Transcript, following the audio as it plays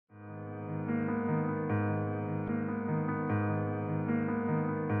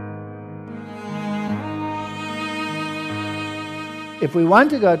If we want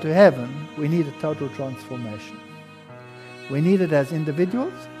to go to heaven, we need a total transformation. We need it as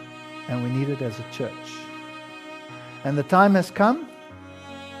individuals, and we need it as a church. And the time has come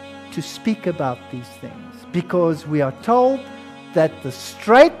to speak about these things, because we are told that the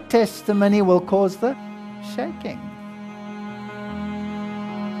straight testimony will cause the shaking.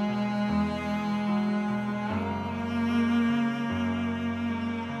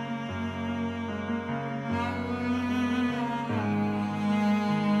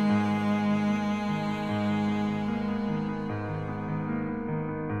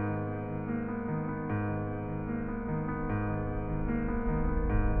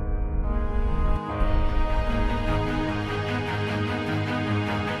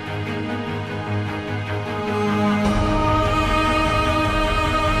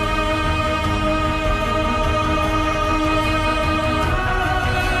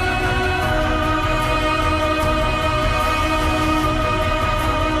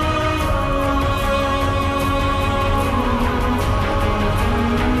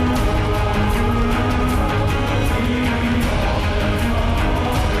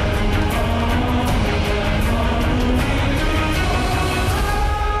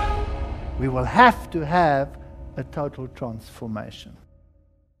 We will have to have a total transformation.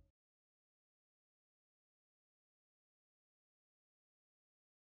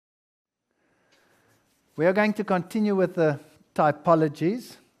 We are going to continue with the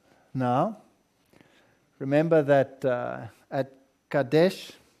typologies now. Remember that at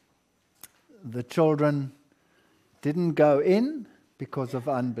Kadesh, the children didn't go in because of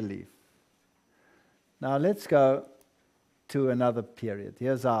unbelief. Now let's go to another period.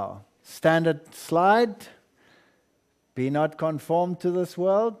 Here's our standard slide. Be not conformed to this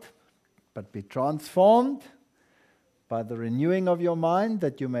world, but be transformed by the renewing of your mind,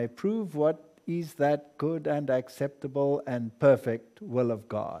 that you may prove what is that good and acceptable and perfect will of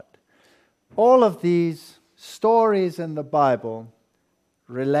God. All of these stories in the Bible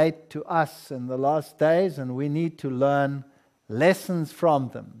relate to us in the last days, and we need to learn lessons from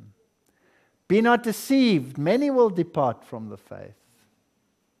them. Be not deceived, many will depart from the faith.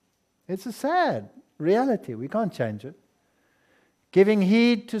 It's a sad reality, we can't change it. Giving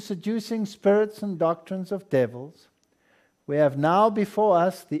heed to seducing spirits and doctrines of devils, we have now before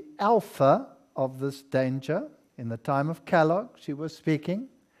us the alpha of this danger. In the time of Kellogg, she was speaking.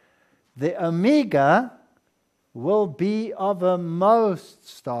 The omega will be of a most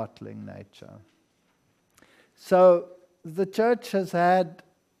startling nature. So the church has had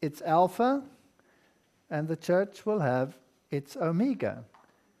its alpha, and the church will have its omega.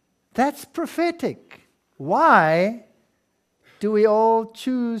 That's prophetic. Why do we all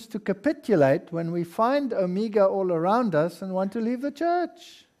choose to capitulate when we find omega all around us and want to leave the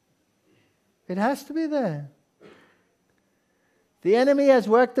church? It has to be there. The enemy has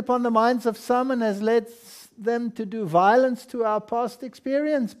worked upon the minds of some and has led them to do violence to our past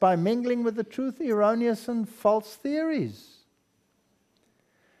experience by mingling with the truth erroneous and false theories.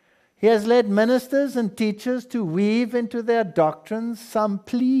 He has led ministers and teachers to weave into their doctrines some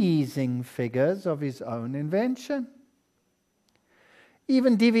pleasing figures of his own invention.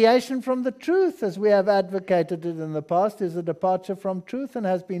 Even deviation from the truth, as we have advocated it in the past, is a departure from truth and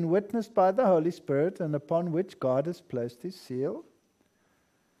has been witnessed by the Holy Spirit and upon which God has placed his seal.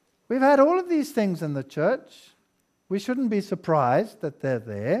 We've had all of these things in the church. We shouldn't be surprised that they're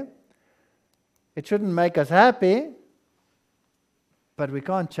there. It shouldn't make us happy, but we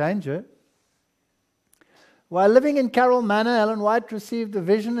can't change it. While living in Carroll Manor, Ellen White received a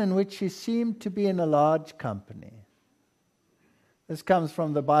vision in which she seemed to be in a large company. This comes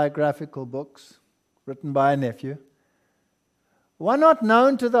from the biographical books written by a nephew. One not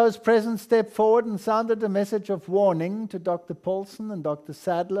known to those present stepped forward and sounded a message of warning to Dr. Paulson and Dr.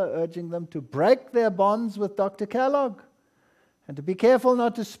 Sadler, urging them to break their bonds with Dr. Kellogg and to be careful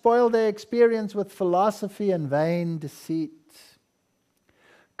not to spoil their experience with philosophy and vain deceit.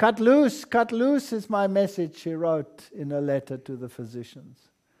 Cut loose is my message, she wrote in a letter to the physicians.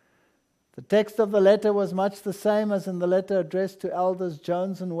 The text of the letter was much the same as in the letter addressed to elders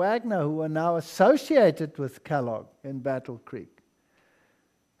Jones and Wagner, who were now associated with Kellogg in Battle Creek.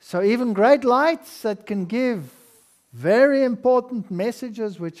 So even great lights that can give very important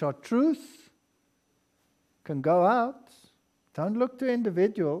messages which are truth can go out. Don't look to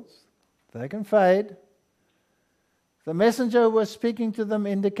individuals. They can fade. The messenger who was speaking to them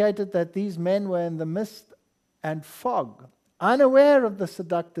indicated that these men were in the mist and fog, unaware of the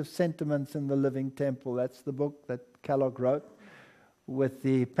seductive sentiments in the living temple. That's the book that Kellogg wrote with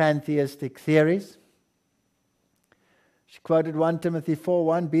the pantheistic theories. She quoted 1 Timothy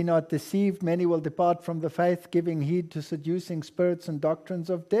 4:1, "Be not deceived, many will depart from the faith, giving heed to seducing spirits and doctrines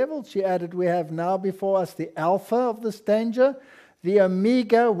of devils." She added, "We have now before us the alpha of this danger. The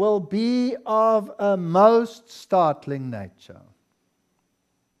omega will be of a most startling nature."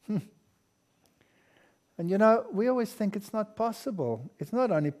 And you know, we always think it's not possible. It's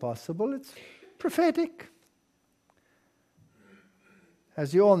not only possible, it's prophetic.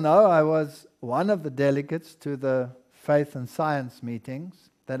 As you all know, I was one of the delegates to the faith and science meetings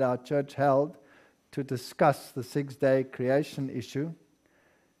that our church held to discuss the 6-day creation issue.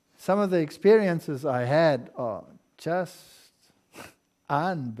 Some of the experiences I had are just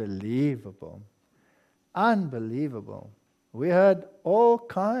unbelievable. Unbelievable. We heard all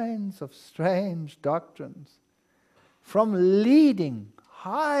kinds of strange doctrines from leading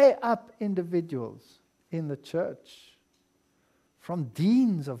high up individuals in the church, from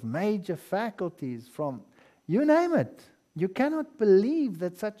deans of major faculties, from you name it. You cannot believe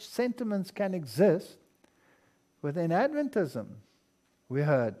that such sentiments can exist within Adventism. We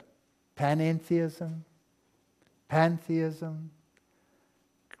heard panentheism, pantheism,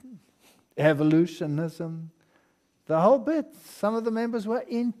 evolutionism, the whole bit. Some of the members were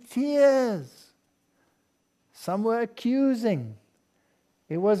in tears. Some were accusing.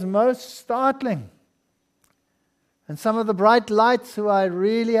 It was most startling. And some of the bright lights who I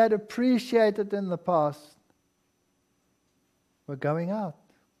really had appreciated in the past were going out.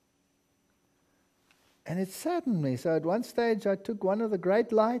 And it saddened me. So at one stage I took one of the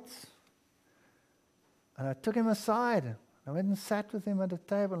great lights and I took him aside. I went and sat with him at a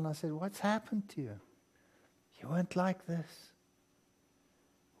table and I said, "What's happened to you? You weren't like this.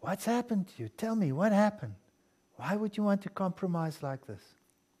 What's happened to you? Tell me, what happened? Why would you want to compromise like this?"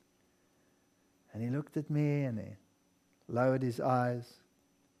 And he looked at me and he lowered his eyes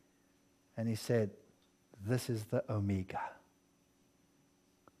and he said, "This is the omega."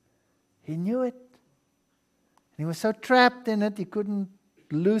 He knew it. And he was so trapped in it, he couldn't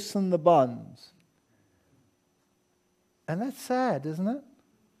loosen the bonds. And that's sad, isn't it?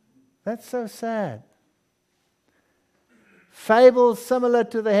 That's so sad. Fables similar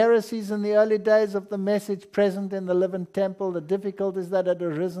to the heresies in the early days of the message present in the living temple, the difficulties that had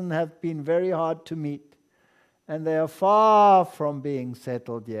arisen have been very hard to meet, and they are far from being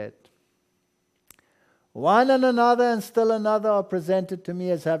settled yet. One and another and still another are presented to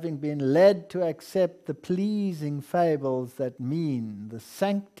me as having been led to accept the pleasing fables that mean the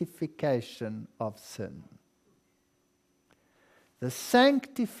sanctification of sin. The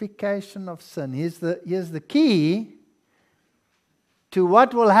sanctification of sin. Here's the key to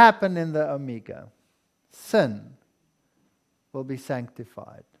what will happen in the omega. Sin will be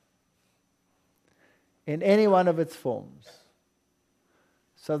sanctified in any one of its forms.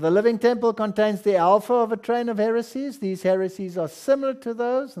 So the living temple contains the alpha of a train of heresies. These heresies are similar to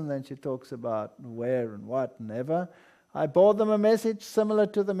those, and then she talks about where and what and ever. I bore them a message similar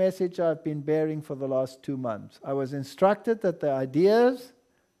to the message I've been bearing for the last 2 months. I was instructed that the ideas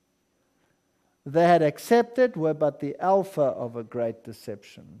they had accepted were but the alpha of a great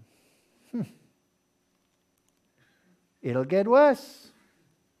deception. It'll get worse.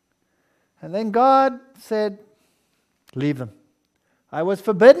 And then God said, "Leave them." I was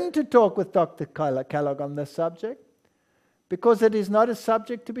forbidden to talk with Dr. Kellogg on this subject because it is not a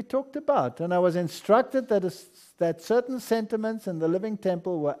subject to be talked about. And I was instructed that certain sentiments in the living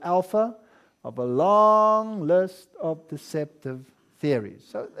temple were alpha of a long list of deceptive theories.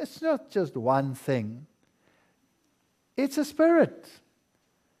 So it's not just one thing. It's a spirit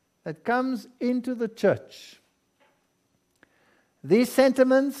that comes into the church. These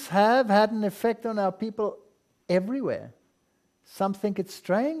sentiments have had an effect on our people everywhere. Some think it's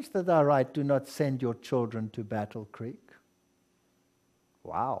strange that I write, "Do not send your children to Battle Creek."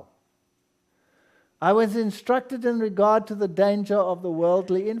 Wow. I was instructed in regard to the danger of the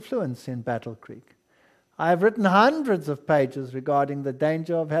worldly influence in Battle Creek. I have written hundreds of pages regarding the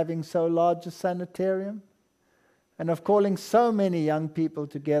danger of having so large a sanitarium and of calling so many young people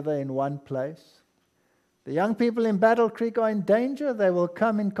together in one place. The young people in Battle Creek are in danger. They will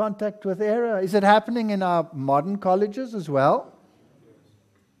come in contact with error. Is it happening in our modern colleges as well?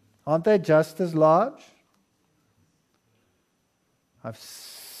 Aren't they just as large? I've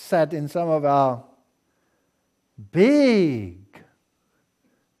sat in some of our big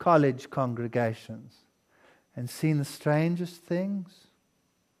college congregations and seen the strangest things.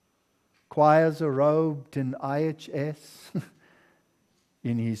 Choirs are robed in IHS.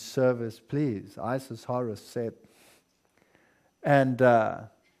 In his service, please. Isis Horace said. And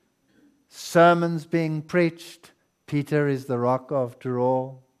sermons being preached. Peter is the rock after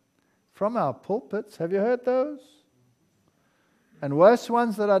all. From our pulpits. Have you heard those? and worse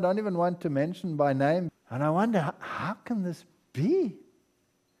ones that I don't even want to mention by name. And I wonder, how can this be?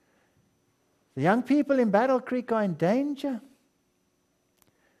 The young people in Battle Creek are in danger.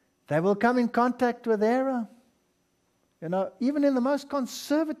 They will come in contact with error. Even in the most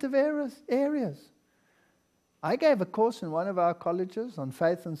conservative areas. I gave a course in one of our colleges on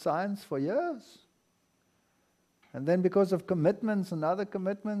faith and science for years. And then because of commitments and other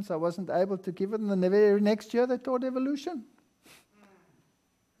commitments, I wasn't able to give it. And the very next year they taught evolution.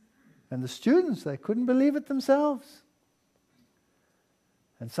 And the students, they couldn't believe it themselves.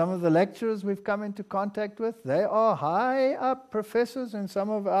 And some of the lecturers we've come into contact with, they are high up professors in some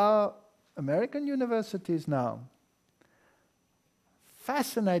of our American universities now.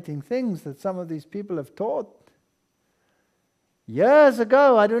 Fascinating things that some of these people have taught. Years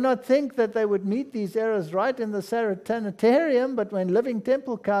ago, I do not think that they would meet these errors right in the sanitarium, but when Living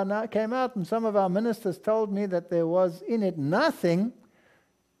Temple came out and some of our ministers told me that there was in it nothing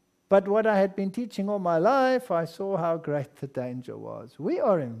but what I had been teaching all my life, I saw how great the danger was. We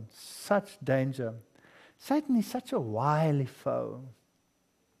are in such danger. Satan is such a wily foe.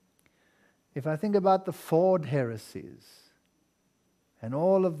 If I think about the Ford heresies and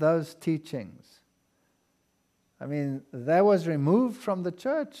all of those teachings, that was removed from the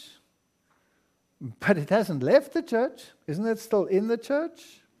church, but it hasn't left the church. Isn't it still in the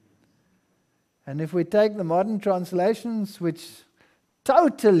church? And if we take the modern translations, which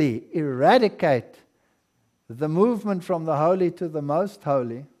totally eradicate the movement from the holy to the most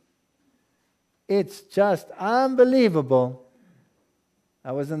holy, it's just unbelievable.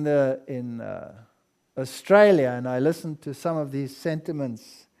 I was in Australia, and I listened to some of these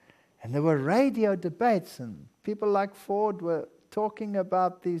sentiments, and there were radio debates, and people like Ford were talking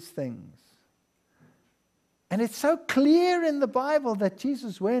about these things. And it's so clear in the Bible that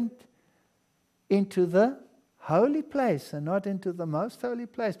Jesus went into the holy place and not into the most holy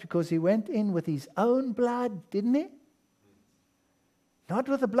place, because he went in with his own blood, didn't he? Not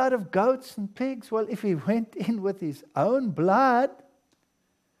with the blood of goats and pigs. Well, if he went in with his own blood,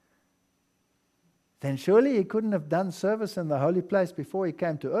 then surely he couldn't have done service in the holy place before he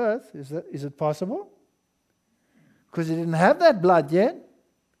came to earth. Is it possible? Because he didn't have that blood yet.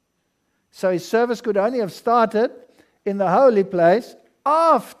 So his service could only have started in the holy place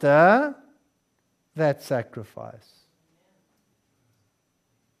after that sacrifice.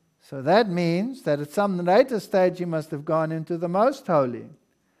 So that means that at some later stage he must have gone into the most holy.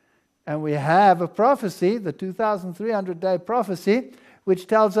 And we have a prophecy, the 2,300-day prophecy, which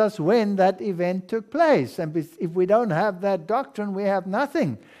tells us when that event took place. And if we don't have that doctrine, we have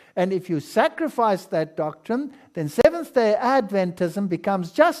nothing. And if you sacrifice that doctrine, then Seventh-day Adventism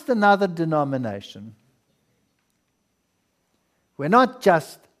becomes just another denomination. We're not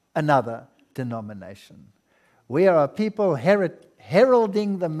just another denomination. We are a people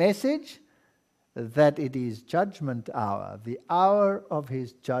heralding the message that it is judgment hour. The hour of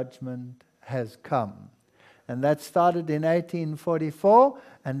his judgment has come. And that started in 1844,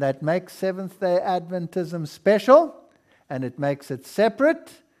 and that makes Seventh-day Adventism special, and it makes it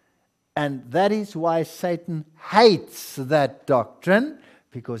separate, and that is why Satan hates that doctrine,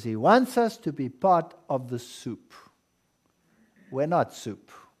 because he wants us to be part of the soup. We're not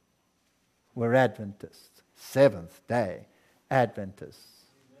soup. We're Adventists, Seventh-day Adventists.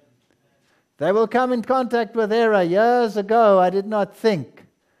 They will come in contact with error. Years ago, I did not think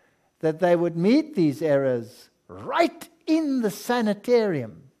that they would meet these errors right in the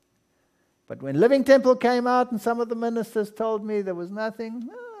sanitarium. But when Living Temple came out and some of the ministers told me there was nothing,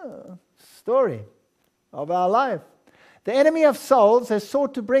 story of our life. The enemy of souls has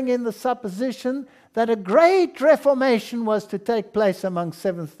sought to bring in the supposition that a great reformation was to take place among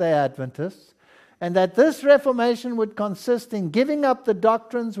Seventh-day Adventists, and that this reformation would consist in giving up the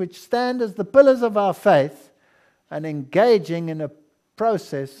doctrines which stand as the pillars of our faith and engaging in a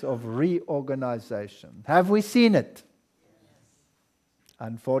process of reorganization. Have we seen it?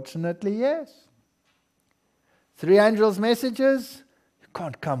 Unfortunately, yes. 3 angels' messages. You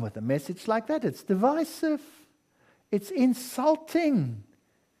can't come with a message like that. It's divisive. It's insulting.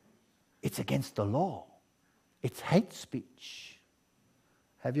 It's against the law. It's hate speech.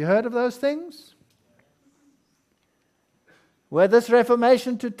 Have you heard of those things? Were this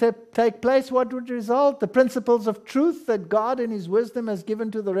reformation to take place, what would result? The principles of truth that God in his wisdom has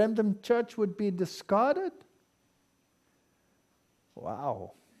given to the remnant church would be discarded?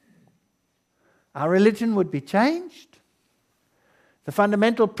 Wow. Our religion would be changed. The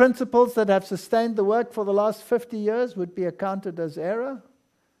fundamental principles that have sustained the work for the last 50 years would be accounted as error.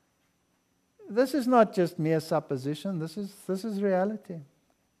 This is not just mere supposition. This is reality.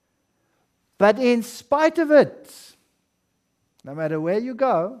 But in spite of it, no matter where you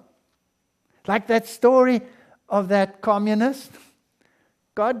go. Like that story of that communist.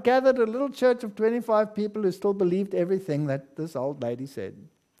 God gathered a little church of 25 people who still believed everything that this old lady said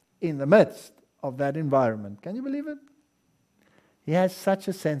in the midst of that environment. Can you believe it? He has such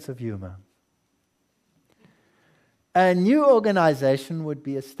a sense of humor. A new organization would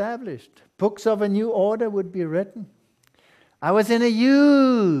be established. Books of a new order would be written. I was in a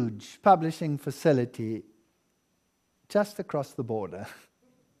huge publishing facility just across the border.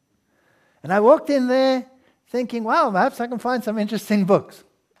 And I walked in there thinking, wow, perhaps I can find some interesting books.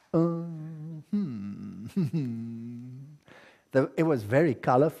 It was very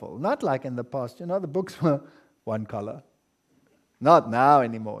colorful. Not like in the past. You know, the books were one color. Not now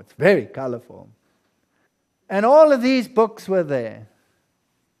anymore. It's very colorful. And all of these books were there.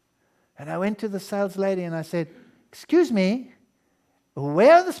 And I went to the sales lady and I said, excuse me,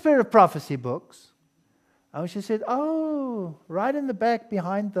 where are the Spirit of Prophecy books? And she said, oh, right in the back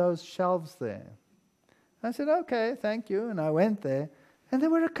behind those shelves there. I said, okay, thank you. And I went there, and there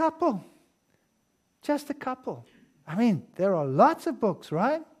were a couple. Just a couple. I mean, there are lots of books,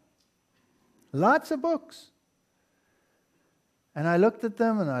 right? Lots of books. And I looked at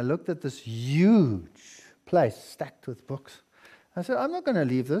them, and I looked at this huge place stacked with books. I said, I'm not going to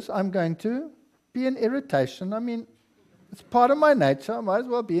leave this. I'm going to be in irritation. I mean, it's part of my nature. I might as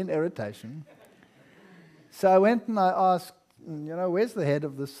well be in irritation. So I went and I asked, where's the head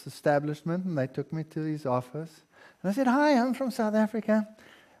of this establishment? And they took me to his office. And I said, hi, I'm from South Africa.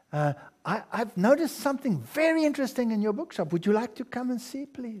 I've noticed something very interesting in your bookshop. Would you like to come and see,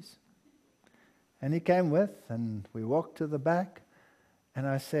 please? And he came with, and we walked to the back. And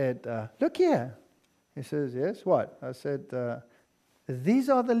I said, look here. He says, yes, what? I said, these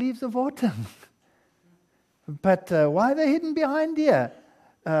are the leaves of autumn. But why are they hidden behind here?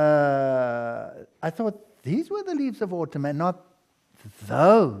 I thought these were the leaves of autumn and not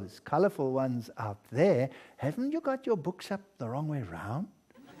those colorful ones out there. Haven't you got your bookshop the wrong way round?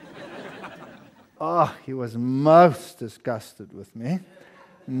 Oh, he was most disgusted with me.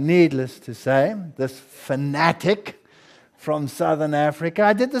 Needless to say, this fanatic from Southern Africa.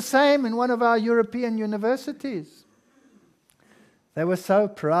 I did the same in one of our European universities. They were so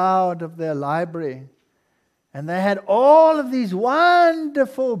proud of their library. And they had all of these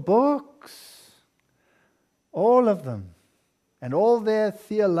wonderful books. All of them. And all their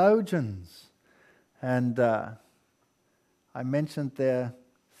theologians. And I mentioned their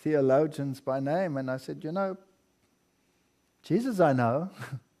theologians by name. And I said, Jesus I know.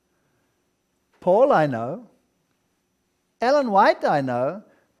 Paul I know. Ellen White I know.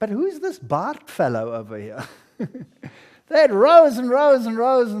 But who's this Barth fellow over here? They had rows and rows and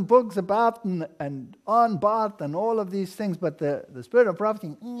rows of books about and on Barth and all of these things, but the Spirit of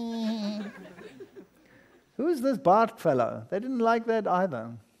Prophecy, who's this Barth fellow? They didn't like that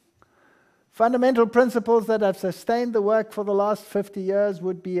either. Fundamental principles that have sustained the work for the last 50 years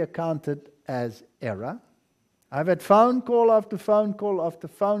would be accounted as error. I've had phone call after phone call after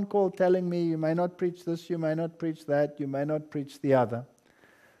phone call telling me, you may not preach this, you may not preach that, you may not preach the other.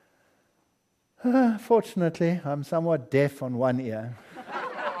 Fortunately, I'm somewhat deaf on one ear.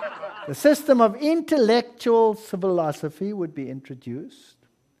 The system of intellectual philosophy would be introduced.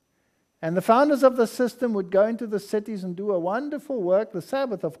 And the founders of the system would go into the cities and do a wonderful work. The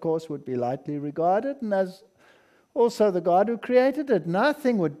Sabbath, of course, would be lightly regarded. And as also the God who created it,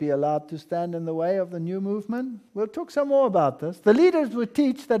 nothing would be allowed to stand in the way of the new movement. We'll talk some more about this. The leaders would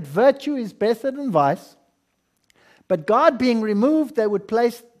teach that virtue is better than vice. But God being removed, they would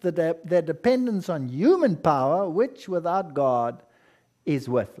place their dependence on human power, which without God is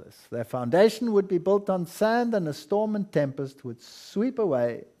worthless. Their foundation would be built on sand, and a storm and tempest would sweep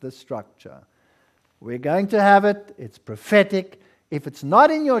away the structure. We're going to have it. It's prophetic. If it's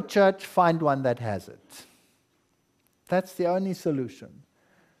not in your church, find one that has it. That's the only solution.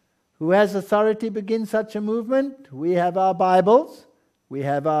 Who has authority to begin such a movement? We have our Bibles. We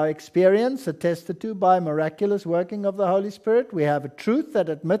have our experience attested to by miraculous working of the Holy Spirit. We have a truth that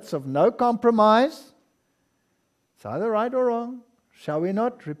admits of no compromise. It's either right or wrong. Shall we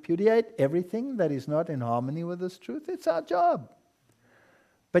not repudiate everything that is not in harmony with this truth? It's our job.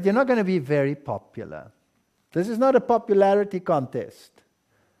 But you're not going to be very popular. This is not a popularity contest.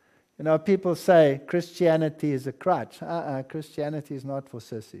 People say Christianity is a crutch. Christianity is not for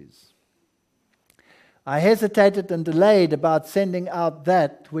sissies. I hesitated and delayed about sending out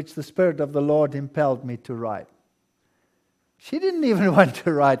that which the Spirit of the Lord impelled me to write. She didn't even want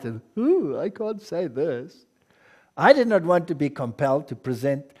to write it. Ooh, I can't say this. I did not want to be compelled to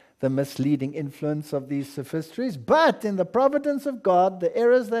present the misleading influence of these sophistries, but in the providence of God, the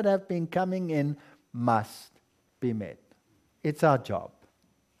errors that have been coming in must be met. It's our job.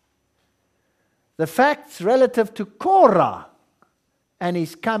 The facts relative to Korah and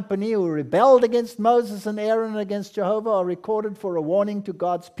his company who rebelled against Moses and Aaron and against Jehovah are recorded for a warning to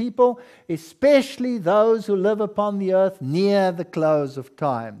God's people, especially those who live upon the earth near the close of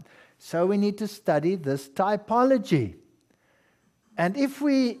time. So we need to study this typology. And if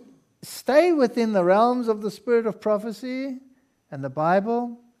we stay within the realms of the spirit of prophecy and the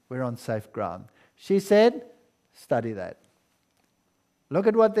Bible, we're on safe ground. She said, study that. Look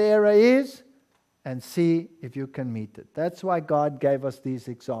at what the error is and see if you can meet it. That's why God gave us these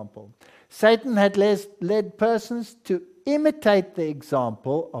examples. Satan had led persons to imitate the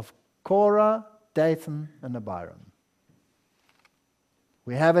example of Korah, Dathan, and Abiram.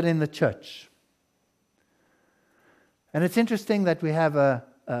 We have it in the church. And it's interesting that we have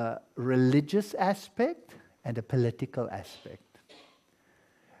a religious aspect and a political aspect.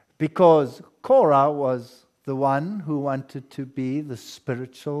 Because Korah was the one who wanted to be the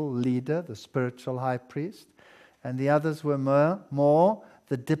spiritual leader, the spiritual high priest, and the others were more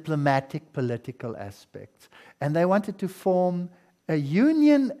the diplomatic, political aspects. And they wanted to form a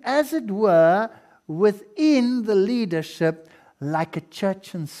union, as it were, within the leadership, like a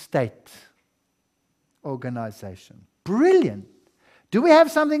church and state organization. Brilliant. Do we have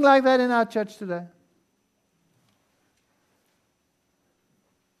something like that in our church today?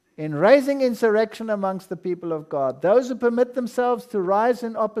 In raising insurrection amongst the people of God, those who permit themselves to rise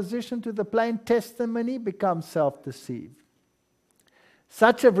in opposition to the plain testimony become self-deceived.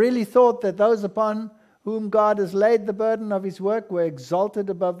 Such have really thought that those upon whom God has laid the burden of his work were exalted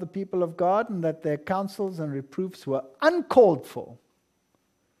above the people of God, and that their counsels and reproofs were uncalled for.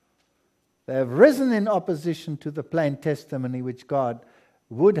 They have risen in opposition to the plain testimony which God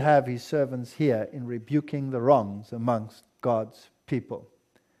would have his servants hear in rebuking the wrongs amongst God's people.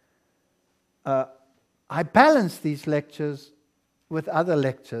 I balance these lectures with other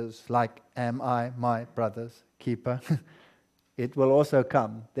lectures like Am I my brother's keeper? It will also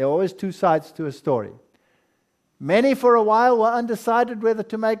come. There are always two sides to a story. Many for a while were undecided whether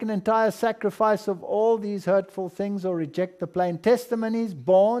to make an entire sacrifice of all these hurtful things or reject the plain testimonies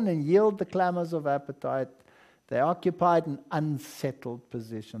born and yield the clamors of appetite. They occupied an unsettled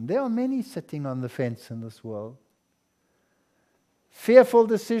position. There are many sitting on the fence in this world. Fearful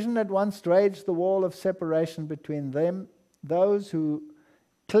decision at once raged the wall of separation between them, those who,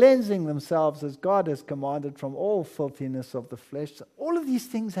 cleansing themselves as God has commanded from all filthiness of the flesh. All of these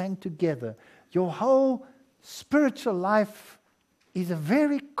things hang together. Your whole spiritual life is a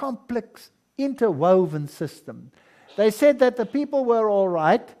very complex, interwoven system. They said that the people were all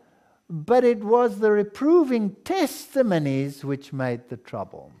right, but it was the reproving testimonies which made the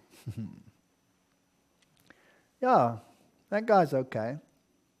trouble. Yeah, that guy's okay.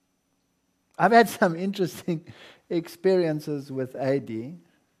 I've had some interesting experiences with AD.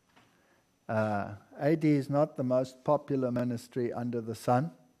 AD is not the most popular ministry under the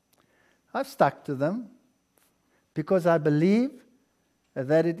sun. I've stuck to them because I believe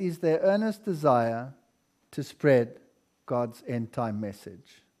that it is their earnest desire to spread God's end-time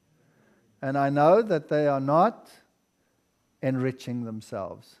message. And I know that they are not enriching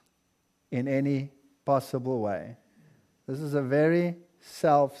themselves in any possible way. This is a very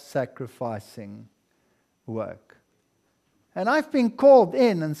self-sacrificing work. And I've been called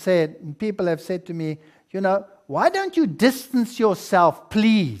in and said, and people have said to me, why don't you distance yourself,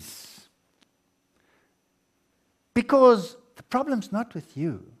 please? Because the problem's not with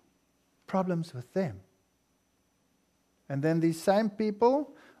you. The problem's with them. And then these same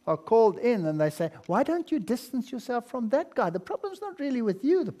people are called in and they say, why don't you distance yourself from that guy? The problem's not really with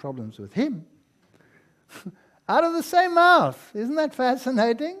you, the problem's with him. Out of the same mouth. Isn't that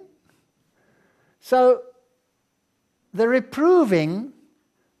fascinating? So, the reproving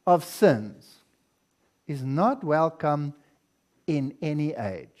of sins is not welcome in any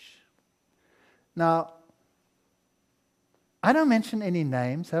age. Now, I don't mention any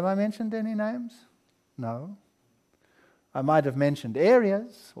names. Have I mentioned any names? No. I might have mentioned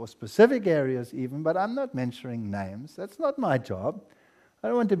areas, or specific areas even, but I'm not mentioning names. That's not my job. I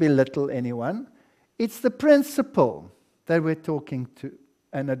don't want to belittle anyone. It's the principle that we're talking to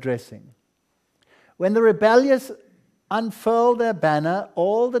and addressing. When the rebellious unfurl their banner,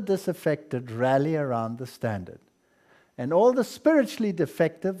 all the disaffected rally around the standard. And all the spiritually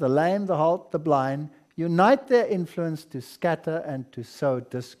defective, the lame, the halt, the blind, unite their influence to scatter and to sow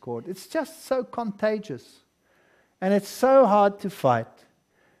discord. It's just so contagious. And it's so hard to fight.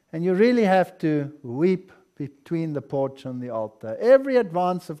 And you really have to weep between the porch and the altar. Every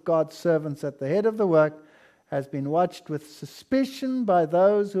advance of God's servants at the head of the work has been watched with suspicion by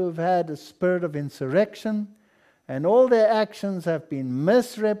those who have had a spirit of insurrection and all their actions have been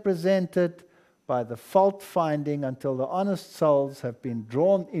misrepresented by the fault-finding until the honest souls have been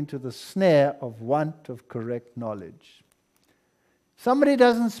drawn into the snare of want of correct knowledge. Somebody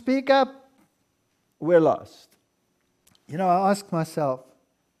doesn't speak up, we're lost. You know, I ask myself,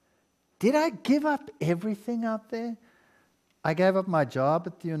 did I give up everything out there? I gave up my job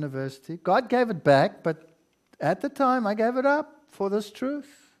at the university. God gave it back, but at the time I gave it up for this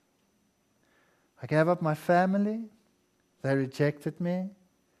truth. I gave up my family. They rejected me.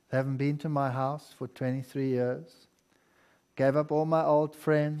 They haven't been to my house for 23 years. Gave up all my old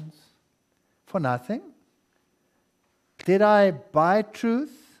friends for nothing. Did I buy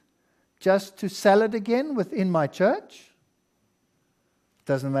truth just to sell it again within my church?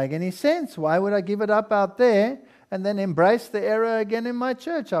 Doesn't make any sense. Why would I give it up out there and then embrace the error again in my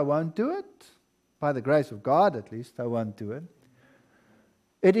church? I won't do it. By the grace of God, at least, I won't do it.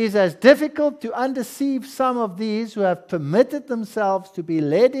 It is as difficult to undeceive some of these who have permitted themselves to be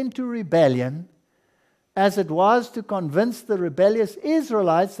led into rebellion as it was to convince the rebellious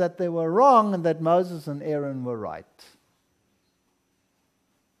Israelites that they were wrong and that Moses and Aaron were right.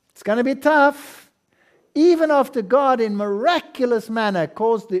 It's going to be tough. Even after God in miraculous manner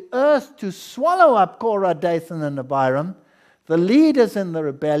caused the earth to swallow up Korah, Dathan and Abiram, the leaders in the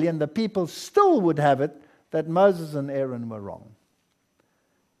rebellion, the people still would have it that Moses and Aaron were wrong.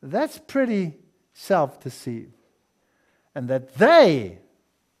 That's pretty self-deceived. And that they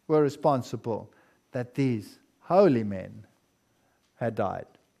were responsible that these holy men had died.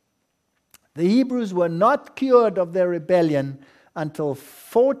 The Hebrews were not cured of their rebellion until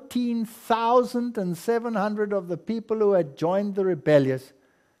 14,700 of the people who had joined the rebellious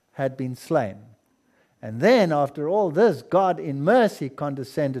had been slain. And then, after all this, God in mercy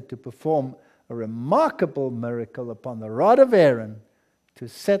condescended to perform a remarkable miracle upon the rod of Aaron to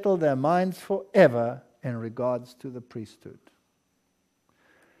settle their minds forever in regards to the priesthood.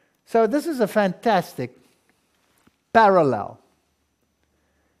 So this is a fantastic parallel.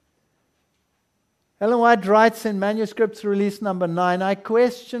 Ellen White writes in Manuscripts Release number 9, I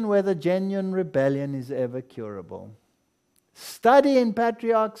question whether genuine rebellion is ever curable. Study in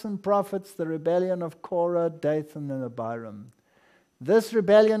Patriarchs and Prophets the rebellion of Korah, Dathan and Abiram. This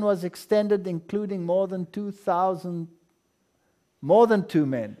rebellion was extended, including more than 2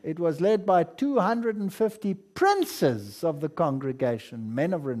 men. It was led by 250 princes of the congregation,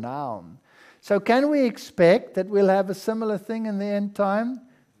 men of renown. So can we expect that we'll have a similar thing in the end time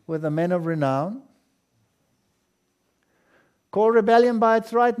with the men of renown? Call rebellion by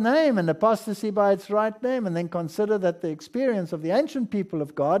its right name and apostasy by its right name, and then consider that the experience of the ancient people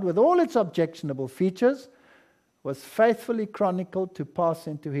of God, with all its objectionable features, was faithfully chronicled to pass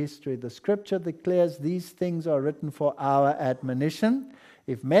into history. The scripture declares these things are written for our admonition.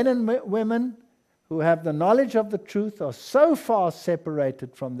 If men and women who have the knowledge of the truth are so far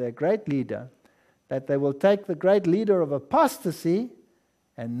separated from their great leader that they will take the great leader of apostasy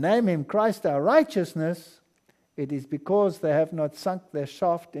and name him Christ our righteousness, it is because they have not sunk their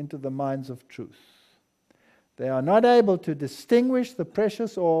shaft into the mines of truth. They are not able to distinguish the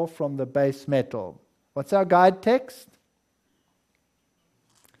precious ore from the base metal. What's our guide text?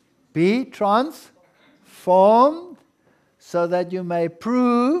 Be transformed so that you may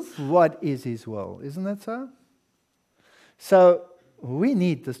prove what is His will. Isn't that so? So we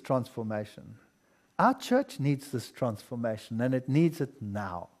need this transformation. Our church needs this transformation, and it needs it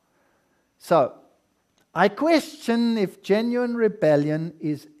now. So I question if genuine rebellion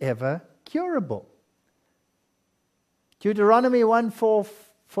is ever curable. Deuteronomy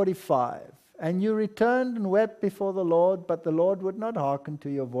 1:4-45. And you returned and wept before the Lord, but the Lord would not hearken to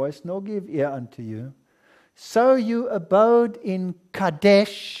your voice, nor give ear unto you. So you abode in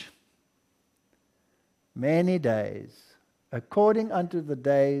Kadesh many days, according unto the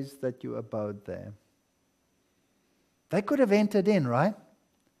days that you abode there. They could have entered in, right?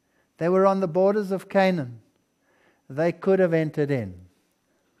 They were on the borders of Canaan. They could have entered in.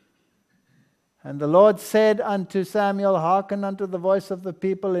 And the Lord said unto Samuel, hearken unto the voice of the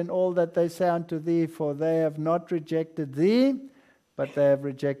people in all that they say unto thee, for they have not rejected thee, but they have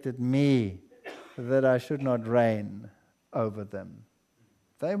rejected me, that I should not reign over them.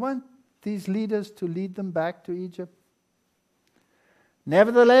 They want these leaders to lead them back to Egypt.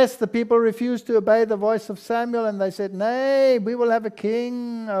 Nevertheless, the people refused to obey the voice of Samuel, and they said, nay, we will have a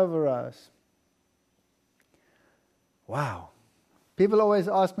king over us. Wow. People always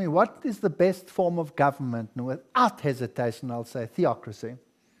ask me, what is the best form of government? And without hesitation, I'll say theocracy.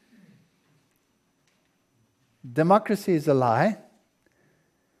 Democracy is a lie.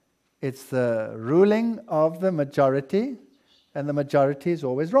 It's the ruling of the majority, and the majority is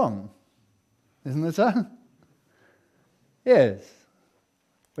always wrong. Isn't it so? Yes.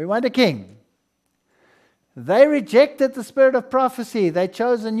 We want a king. They rejected the spirit of prophecy. They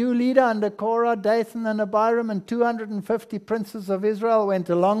chose a new leader under Korah, Dathan, and Abiram, and 250 princes of Israel went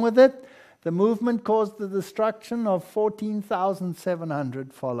along with it. The movement caused the destruction of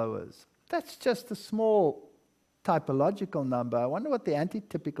 14,700 followers. That's just a small typological number. I wonder what the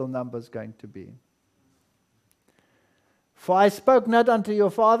antitypical number is going to be. For I spoke not unto your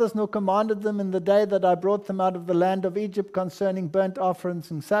fathers, nor commanded them in the day that I brought them out of the land of Egypt concerning burnt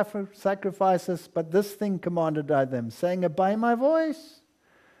offerings and sacrifices, but this thing commanded I them, saying, Obey my voice,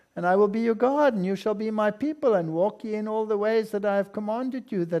 and I will be your God, and you shall be my people, and walk ye in all the ways that I have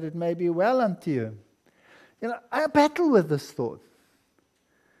commanded you, that it may be well unto you. I battle with this thought.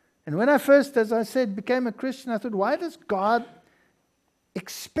 And when I first, as I said, became a Christian, I thought, why does God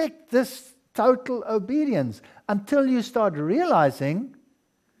expect this total obedience? Until you start realizing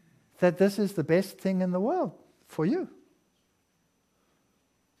that this is the best thing in the world for you.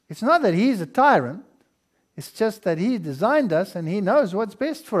 It's not that He's a tyrant. It's just that He designed us and He knows what's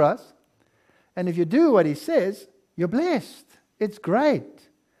best for us. And if you do what He says, you're blessed. It's great.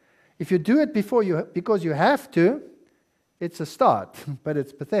 If you do it because you have to, it's a start, but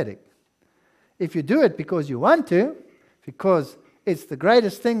it's pathetic. If you do it because you want to, because it's the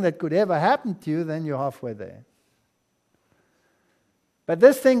greatest thing that could ever happen to you, then you're halfway there. But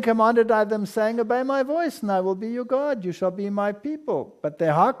this thing commanded I them, saying, Obey my voice, and I will be your God. You shall be my people. But they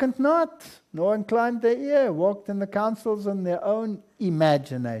hearkened not, nor inclined their ear, walked in the counsels in their own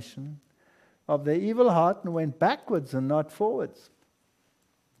imagination of their evil heart, and went backwards and not forwards.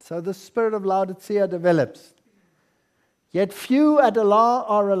 So the spirit of Laodicea develops. Yet few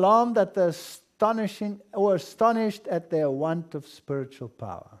are alarmed at the astonished at their want of spiritual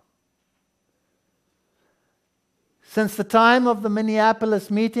power. Since the time of the Minneapolis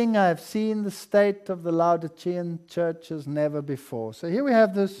meeting, I have seen the state of the Laodicean church as never before. So here we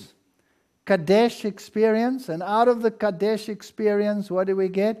have this Kadesh experience, and out of the Kadesh experience, what do we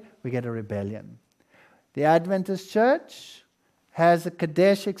get? We get a rebellion. The Adventist church has a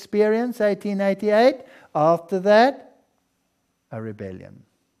Kadesh experience, 1888. After that, a rebellion.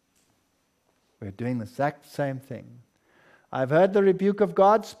 We're doing the exact same thing. I've heard the rebuke of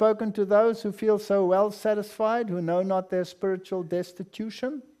God spoken to those who feel so well satisfied, who know not their spiritual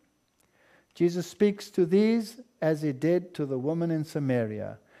destitution. Jesus speaks to these as He did to the woman in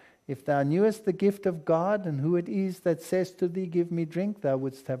Samaria. If thou knewest the gift of God, and who it is that says to thee, Give me drink, thou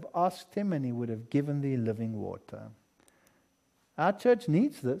wouldst have asked Him, and He would have given thee living water. Our church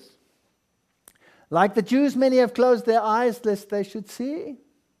needs this. Like the Jews, many have closed their eyes lest they should see.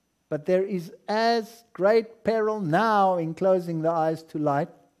 But there is as great peril now in closing the eyes to light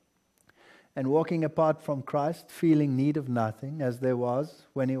and walking apart from Christ, feeling need of nothing, as there was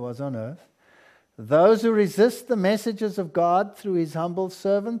when He was on earth. Those who resist the messages of God through His humble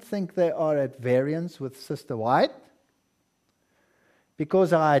servant think they are at variance with Sister White,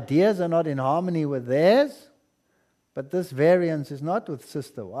 because our ideas are not in harmony with theirs. But this variance is not with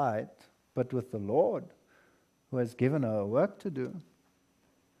Sister White, but with the Lord, who has given her a work to do.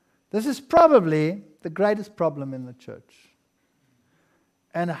 This is probably the greatest problem in the church.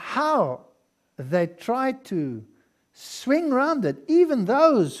 And how they try to swing around it, even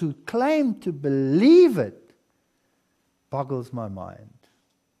those who claim to believe it, boggles my mind.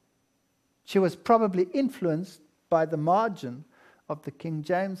 She was probably influenced by the margin of the King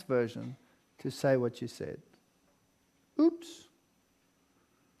James Version to say what she said. Oops.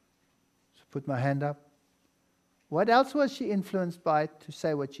 So put my hand up. What else was she influenced by to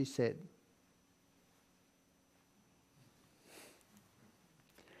say what she said?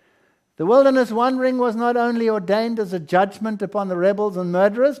 The wilderness wandering was not only ordained as a judgment upon the rebels and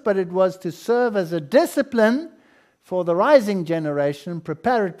murderers, but it was to serve as a discipline for the rising generation,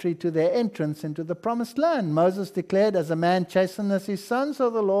 preparatory to their entrance into the promised land. Moses declared, As a man chasteneth his son, so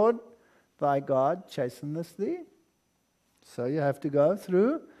the Lord thy God chasteneth thee. So you have to go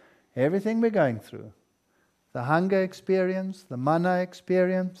through everything we're going through. The hunger experience, the manna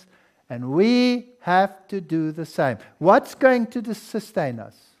experience, and we have to do the same. What's going to sustain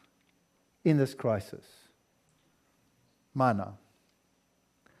us in this crisis? Manna.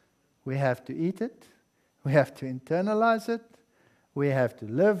 We have to eat it. We have to internalize it. We have to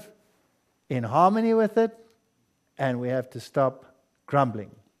live in harmony with it. And we have to stop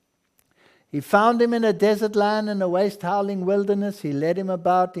grumbling. He found him in a desert land, in a waste howling wilderness. He led him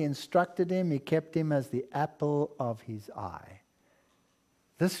about. He instructed him. He kept him as the apple of his eye.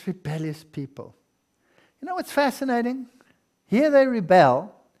 This rebellious people. You know what's fascinating? Here they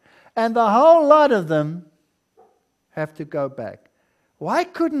rebel, and the whole lot of them have to go back. Why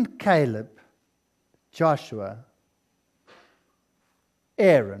couldn't Caleb, Joshua,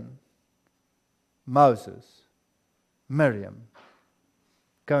 Aaron, Moses, Miriam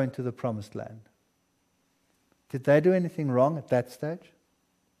go into the promised land? Did they do anything wrong at that stage?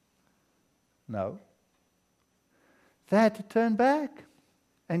 No. They had to turn back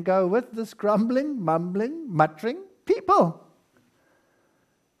and go with this grumbling, mumbling, muttering people.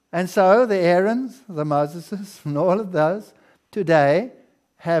 And so the Aarons, the Moseses, and all of those today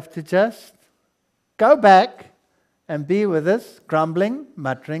have to just go back and be with this grumbling,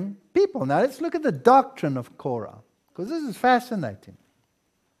 muttering people. Now let's look at the doctrine of Korah, because this is fascinating.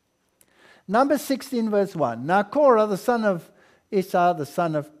 Numbers 16 verse 1. Now Korah, the son of Esau, the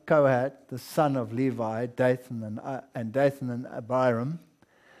son of Kohath, the son of Levi, Dathan and Abiram,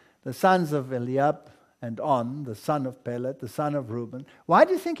 the sons of Eliab and On, the son of Pelet, the son of Reuben. Why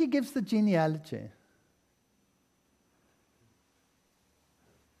do you think he gives the genealogy?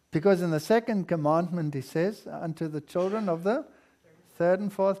 Because in the second commandment he says, unto the children of the third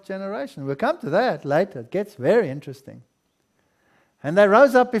and fourth generation. We'll come to that later. It gets very interesting. And they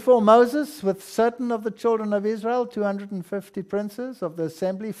rose up before Moses with certain of the children of Israel, 250 princes of the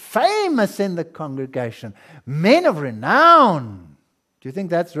assembly, famous in the congregation, men of renown. Do you think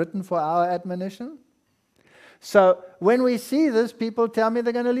that's written for our admonition? So when we see this, people tell me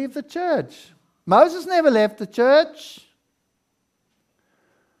they're going to leave the church. Moses never left the church.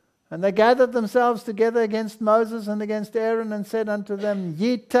 And they gathered themselves together against Moses and against Aaron and said unto them,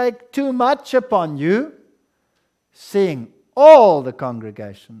 Ye take too much upon you, seeing all the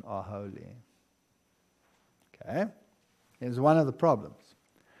congregation are holy. Okay, here's one of the problems.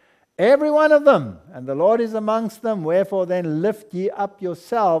 Every one of them, and the Lord is amongst them, wherefore then lift ye up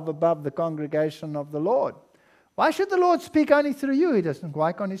yourself above the congregation of the Lord. Why should the Lord speak only through you? He doesn't.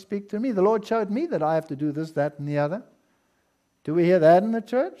 Why can't he speak through me? The Lord showed me that I have to do this, that, and the other. Do we hear that in the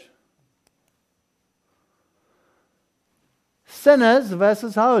church? Sinners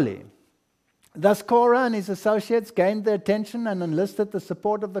versus holy. Thus Korah and his associates gained the attention and enlisted the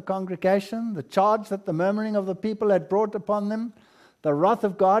support of the congregation. The charge that the murmuring of the people had brought upon them, the wrath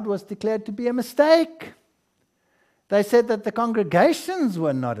of God, was declared to be a mistake. They said that the congregations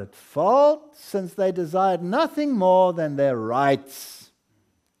were not at fault, since they desired nothing more than their rights.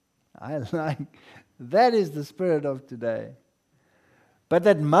 That is the spirit of today. But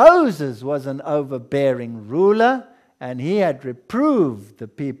that Moses was an overbearing ruler, and he had reproved the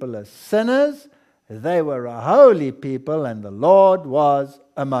people as sinners. They were a holy people, and the Lord was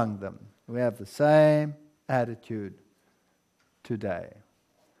among them. We have the same attitude today.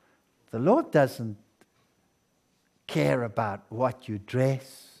 The Lord doesn't care about what you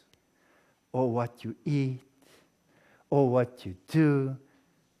dress, or what you eat, or what you do.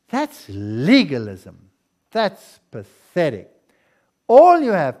 That's legalism. That's pathetic. All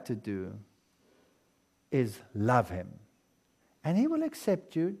you have to do is love him. And he will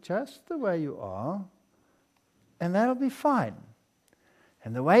accept you just the way you are, and that'll be fine.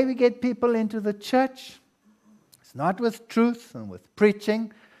 And the way we get people into the church, it's not with truth and with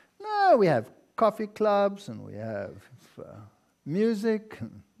preaching. No, we have coffee clubs, and we have music,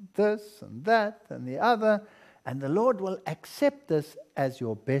 and this and that and the other, and the Lord will accept this as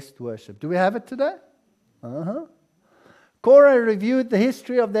your best worship. Do we have it today? Korah reviewed the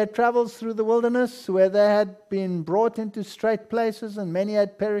history of their travels through the wilderness, where they had been brought into strait places, and many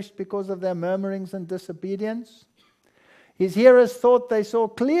had perished because of their murmurings and disobedience. His hearers thought they saw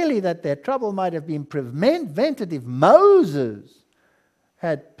clearly that their trouble might have been prevented if Moses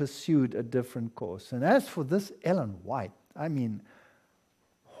had pursued a different course. And as for this Ellen White, I mean,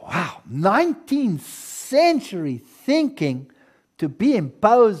 wow, 19th century thinking to be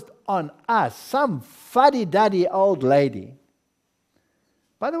imposed on us, some fuddy-duddy old lady.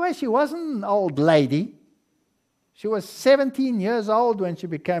 By the way, she wasn't an old lady. She was 17 years old when she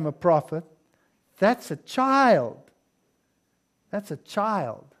became a prophet. That's a child. That's a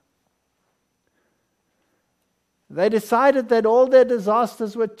child. They decided that all their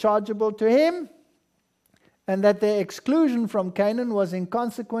disasters were chargeable to him, and that their exclusion from Canaan was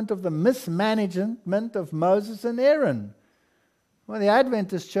inconsequent of the mismanagement of Moses and Aaron. Well, the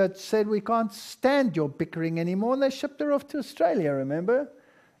Adventist church said, we can't stand your bickering anymore, and they shipped her off to Australia, remember?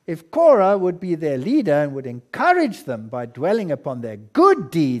 If Korah would be their leader and would encourage them by dwelling upon their good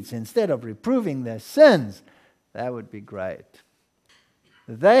deeds instead of reproving their sins, that would be great.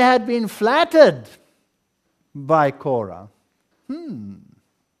 They had been flattered by Korah and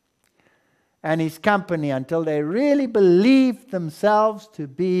his company until they really believed themselves to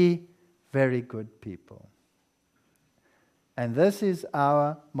be very good people. And this is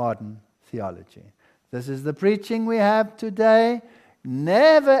our modern theology. This is the preaching we have today.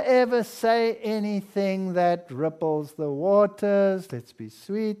 Never ever say anything that ripples the waters. Let's be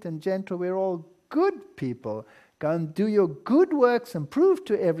sweet and gentle. We're all good people. Go and do your good works and prove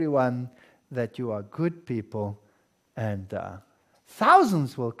to everyone that you are good people. And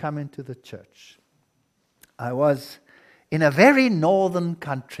thousands will come into the church. I was in a very northern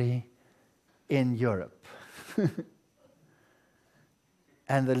country in Europe.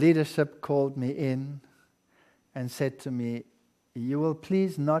 And the leadership called me in and said to me, "You will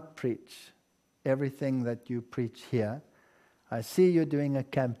please not preach everything that you preach here. I see you're doing a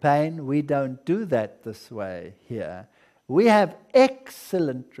campaign. We don't do that this way here. We have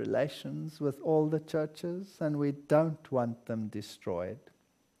excellent relations with all the churches, and we don't want them destroyed.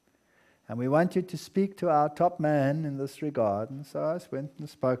 And we want you to speak to our top man in this regard." And so I went and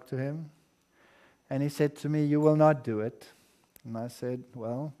spoke to him. And he said to me, "You will not do it." And I said,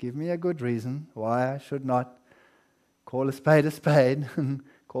 "Well, give me a good reason why I should not call a spade and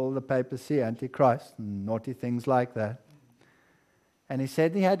call the papacy antichrist and naughty things like that." And he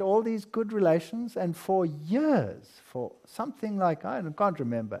said he had all these good relations, and for years, for something like, I can't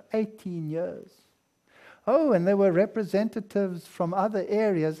remember, 18 years. Oh, and there were representatives from other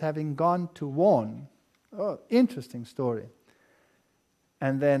areas having gone to warn. Oh, interesting story.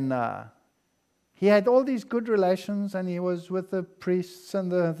 And then he had all these good relations, and he was with the priests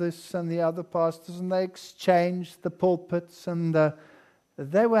and this and the other pastors, and they exchanged the pulpits, and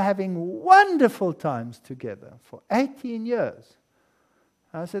they were having wonderful times together for 18 years.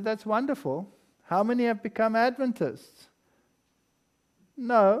 I said, "That's wonderful. How many have become Adventists?"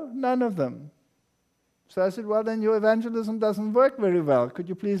 "No, none of them." So I said, "Well, then your evangelism doesn't work very well. Could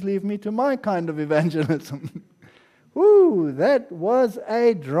you please leave me to my kind of evangelism?" Ooh, that was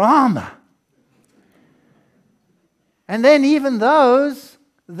a drama. And then even those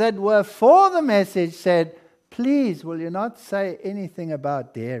that were for the message said, "Please, will you not say anything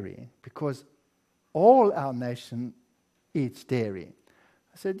about dairy? Because all our nation eats dairy."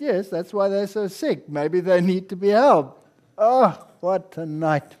 I said, "Yes, that's why they're so sick. Maybe they need to be helped." Oh, what a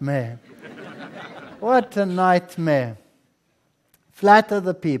nightmare. What a nightmare. Flatter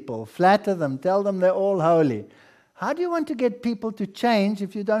the people. Flatter them. Tell them they're all holy. How do you want to get people to change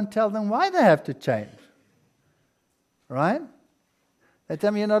if you don't tell them why they have to change? Right? They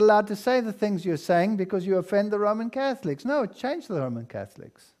tell me you're not allowed to say the things you're saying because you offend the Roman Catholics. No, change the Roman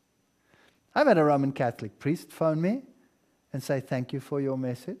Catholics. I've had a Roman Catholic priest phone me and say, "Thank you for your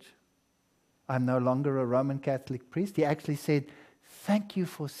message. I'm no longer a Roman Catholic priest." He actually said, "Thank you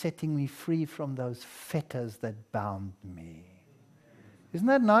for setting me free from those fetters that bound me." Isn't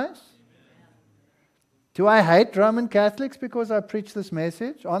that nice? Do I hate Roman Catholics because I preach this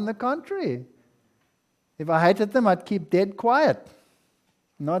message? On the contrary. If I hated them, I'd keep dead quiet,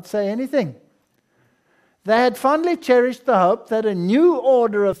 not say anything. They had fondly cherished the hope that a new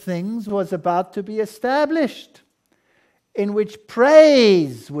order of things was about to be established, in which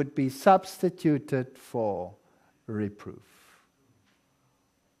praise would be substituted for reproof.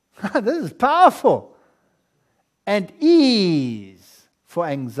 This is powerful. And ease for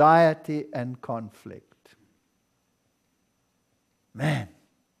anxiety and conflict. Man,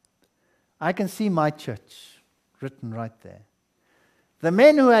 I can see my church written right there. The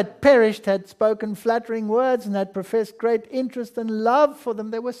men who had perished had spoken flattering words and had professed great interest and love for them.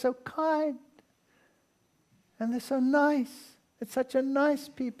 They were so kind. And they're so nice. It's such a nice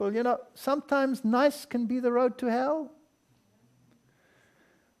people. You know, sometimes nice can be the road to hell.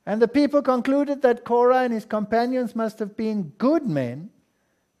 And the people concluded that Korah and his companions must have been good men,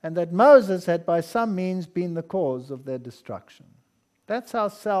 and that Moses had by some means been the cause of their destruction. That's how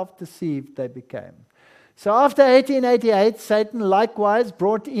self-deceived they became. So after 1888, Satan likewise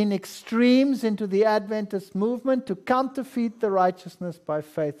brought in extremes into the Adventist movement to counterfeit the righteousness by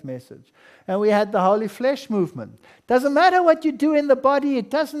faith message. And we had the Holy Flesh movement. Doesn't matter what you do in the body.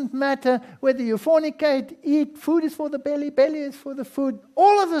 It doesn't matter whether you fornicate, eat. Food is for the belly. Belly is for the food.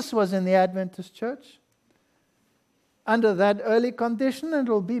 All of this was in the Adventist church. Under that early condition, and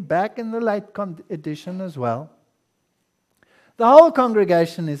it will be back in the late edition as well. The whole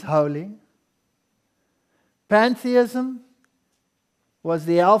congregation is holy. Pantheism was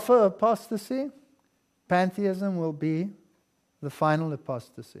the alpha apostasy. Pantheism will be the final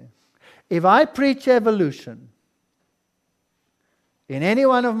apostasy. If I preach evolution in any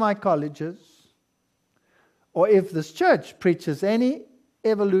one of my colleges, or if this church preaches any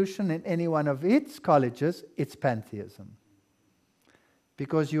evolution in any one of its colleges, it's pantheism.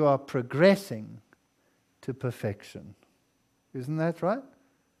 Because you are progressing to perfection. Isn't that right?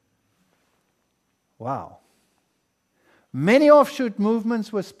 Wow. Many offshoot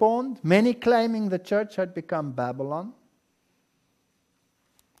movements were spawned, many claiming the church had become Babylon.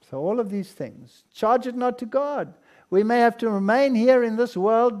 So all of these things. Charge it not to God. We may have to remain here in this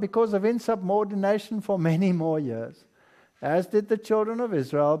world because of insubordination for many more years, as did the children of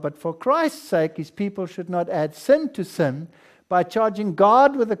Israel. But for Christ's sake, his people should not add sin to sin by charging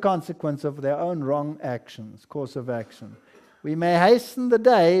God with the consequence of their own wrong actions, course of action. We may hasten the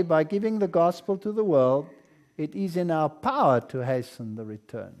day by giving the gospel to the world. It is in our power to hasten the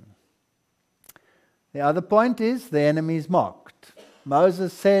return. The other point is the enemy is mocked.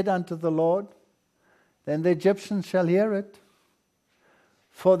 Moses said unto the Lord, then the Egyptians shall hear it.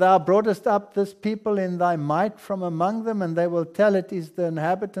 For thou broughtest up this people in thy might from among them, and they will tell it is the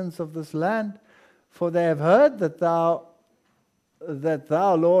inhabitants of this land. For they have heard that thou,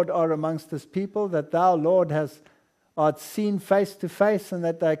 Lord, are amongst this people, that thou, Lord, art seen face to face, and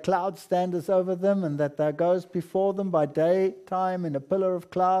that thy cloud standeth over them, and that thou goest before them by daytime in a pillar of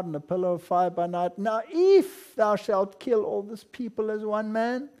cloud and a pillar of fire by night. Now if thou shalt kill all this people as one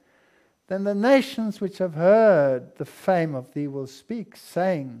man, then the nations which have heard the fame of thee will speak,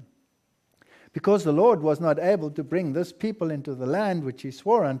 saying, because the Lord was not able to bring this people into the land which he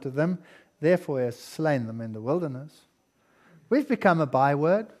swore unto them, therefore he has slain them in the wilderness. We've become a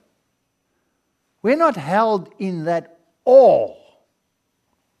byword. We're not held in that awe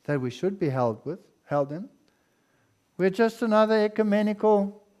that we should be held in. We're just another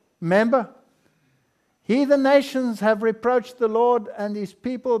ecumenical member. Heathen nations have reproached the Lord and his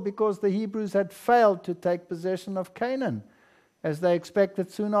people because the Hebrews had failed to take possession of Canaan, as they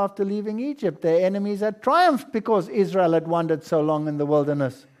expected soon after leaving Egypt. Their enemies had triumphed because Israel had wandered so long in the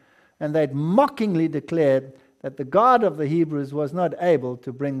wilderness, and they'd mockingly declared that the God of the Hebrews was not able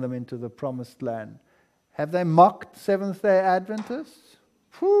to bring them into the promised land. Have they mocked Seventh-day Adventists?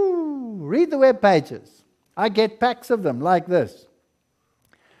 Read the web pages. I get packs of them like this.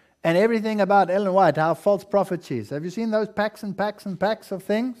 And everything about Ellen White, how false prophet she is. Have you seen those packs and packs and packs of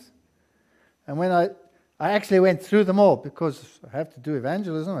things? And when I actually went through them all, because I have to do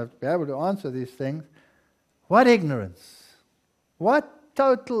evangelism, I have to be able to answer these things. What ignorance. What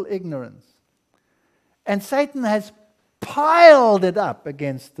total ignorance. And Satan has piled it up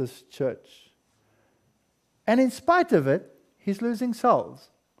against this church. And in spite of it, he's losing souls.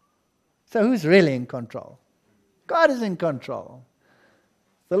 So who's really in control? God is in control.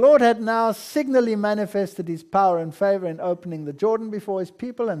 The Lord had now signally manifested his power and favor in opening the Jordan before his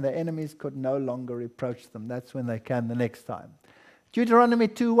people, and their enemies could no longer reproach them. That's when they came the next time. Deuteronomy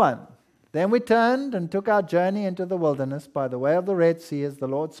 2:1. Then we turned and took our journey into the wilderness by the way of the Red Sea, as the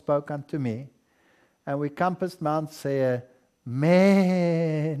Lord spoke unto me. And we compassed Mount Seir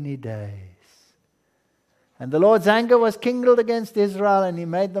many days. And the Lord's anger was kindled against Israel, and he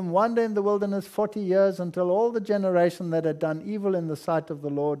made them wander in the wilderness 40 years, until all the generation that had done evil in the sight of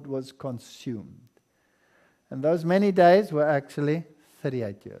the Lord was consumed. And those many days were actually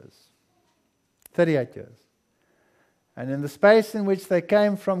 38 years. 38 years. And in the space in which they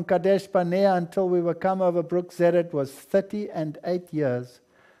came from Kadesh Barnea until we were come over Brook Zered was 38 years,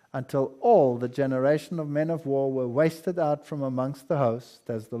 until all the generation of men of war were wasted out from amongst the host,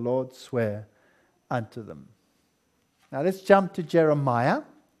 as the Lord sware unto them. Now let's jump to Jeremiah,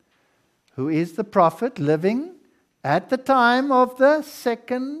 who is the prophet living at the time of the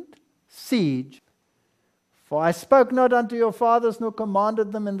second siege. For I spoke not unto your fathers, nor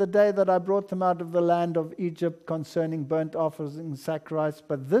commanded them in the day that I brought them out of the land of Egypt concerning burnt offerings and sacrifice,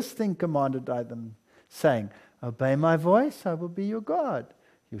 but this thing commanded I them, saying, obey my voice, I will be your God.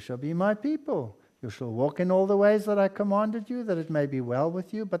 You shall be my people. You shall walk in all the ways that I commanded you, that it may be well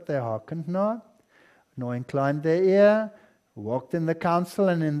with you. But they hearkened not, nor inclined their ear, walked in the counsel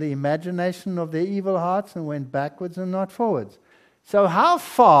and in the imagination of their evil hearts, and went backwards and not forwards. So how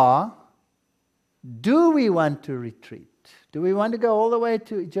far do we want to retreat? Do we want to go all the way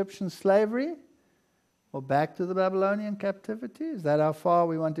to Egyptian slavery, or back to the Babylonian captivity? Is that how far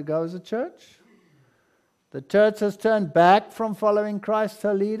we want to go as a church? The church has turned back from following Christ,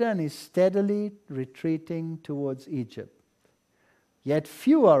 her leader, and is steadily retreating towards Egypt. Yet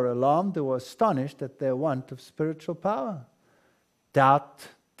few are alarmed or astonished at their want of spiritual power. Doubt,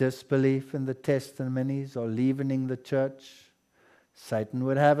 disbelief in the testimonies, or leavening the church. Satan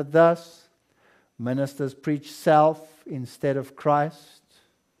would have it thus. Ministers preach self instead of Christ.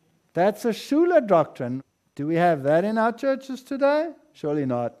 That's a Shula doctrine. Do we have that in our churches today? Surely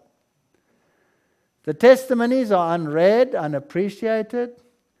not. The testimonies are unread, unappreciated.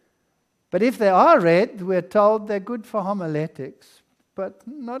 But if they are read, we're told they're good for homiletics, but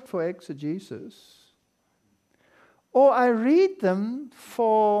not for exegesis. Or I read them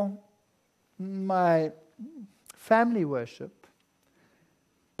for my family worship,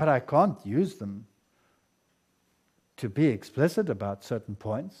 but I can't use them to be explicit about certain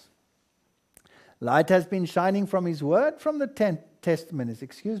points. Light has been shining from His Word, from the testimonies.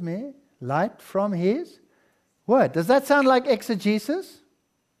 Light from His Word. Does that sound like exegesis?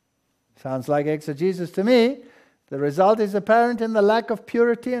 Sounds like exegesis to me. The result is apparent in the lack of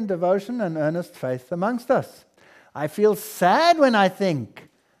purity and devotion and earnest faith amongst us. I feel sad when I think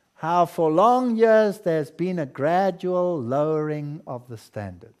how for long years there's been a gradual lowering of the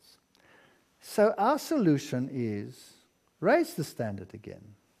standards. So our solution is raise the standard again.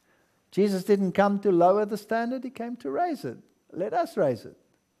 Jesus didn't come to lower the standard, He came to raise it. Let us raise it.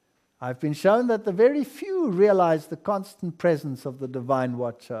 I've been shown that the very few realize the constant presence of the divine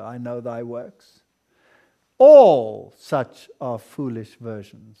watcher. I know thy works. All such are foolish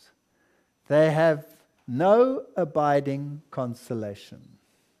versions. They have no abiding consolation.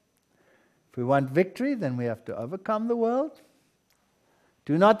 If we want victory, then we have to overcome the world.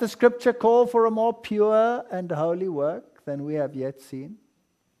 Do not the Scripture call for a more pure and holy work than we have yet seen?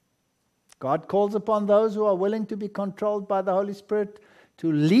 God calls upon those who are willing to be controlled by the Holy Spirit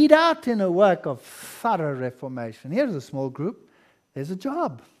to lead out in a work of thorough reformation. Here's a small group. There's a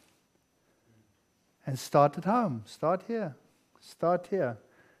job. And start at home. Start here. Start here.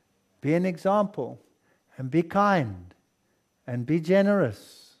 Be an example. And be kind. And be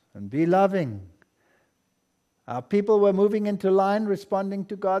generous. And be loving. Our people were moving into line, responding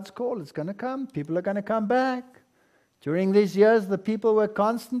to God's call. It's going to come. People are going to come back. During these years, the people were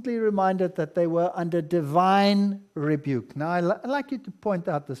constantly reminded that they were under divine rebuke. Now, I'd like you to point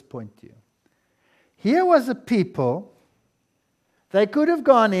out this point to you. Here was a people, they could have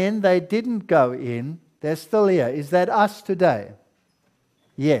gone in, they didn't go in, they're still here. Is that us today?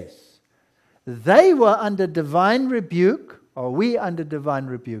 Yes. They were under divine rebuke. Are we under divine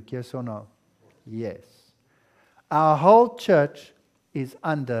rebuke? Yes or no? Yes. Our whole church is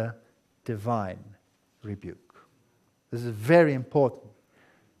under divine rebuke. This is very important.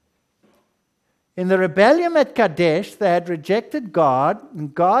 In the rebellion at Kadesh, they had rejected God,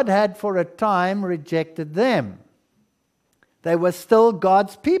 and God had for a time rejected them. They were still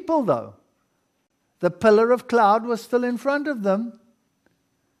God's people, though. The pillar of cloud was still in front of them.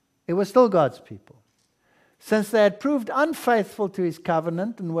 It was still God's people. Since they had proved unfaithful to His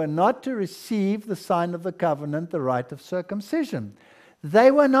covenant and were not to receive the sign of the covenant, the rite of circumcision, they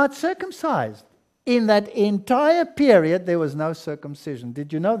were not circumcised. In that entire period, there was no circumcision.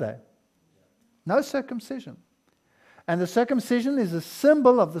 Did you know that? No circumcision. And the circumcision is a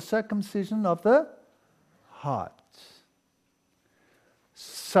symbol of the circumcision of the heart.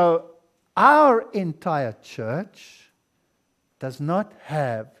 So, our entire church does not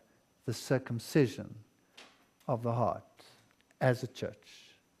have the circumcision of the heart as a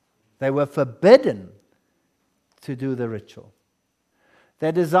church. They were forbidden to do the ritual.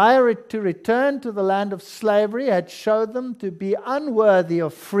 Their desire to return to the land of slavery had showed them to be unworthy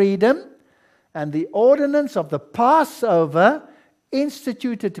of freedom, and the ordinance of the Passover,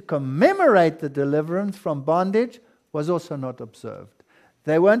 instituted to commemorate the deliverance from bondage, was also not observed.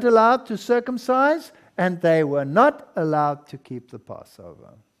 They weren't allowed to circumcise, and they were not allowed to keep the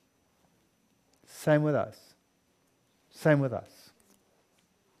Passover. Same with us. Same with us.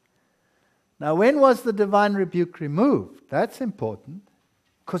 Now, when was the divine rebuke removed? That's important.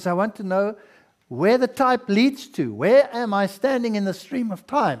 Because I want to know where the type leads to. Where am I standing in the stream of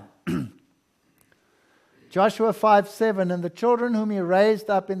time? Joshua 5:7, and the children whom He raised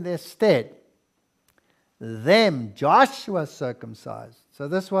up in their stead, them Joshua circumcised. So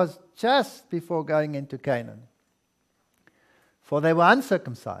this was just before going into Canaan. For they were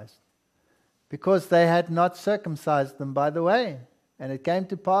uncircumcised, because they had not circumcised them by the way. And it came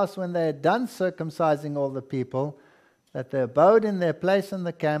to pass when they had done circumcising all the people, that they abode in their place in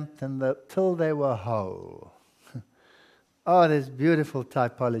the camp till they were whole. Oh, there's beautiful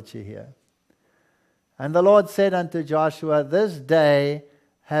typology here. And the Lord said unto Joshua, this day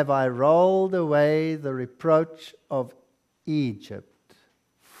have I rolled away the reproach of Egypt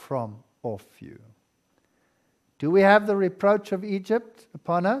from off you. Do we have the reproach of Egypt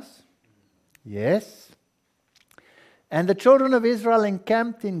upon us? Yes. And the children of Israel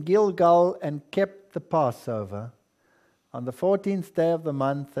encamped in Gilgal and kept the Passover on the 14th day of the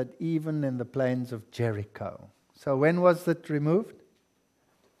month at even in the plains of Jericho. So when was it removed?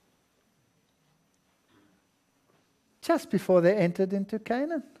 Just before they entered into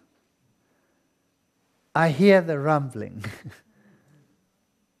Canaan. I hear the rumbling.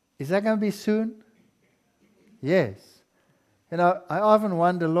 Is that going to be soon? Yes. You know, I often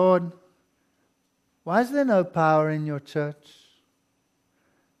wonder, Lord, why is there no power in your church?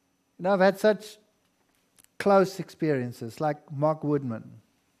 You know, I've had such close experiences, like Mark Woodman,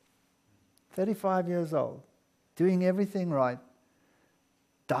 35 years old. doing everything right,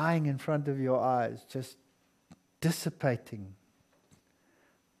 dying in front of your eyes, just dissipating,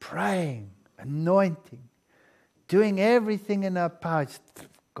 praying, anointing, doing everything in our power, it's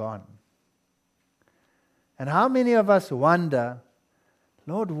gone. And how many of us wonder,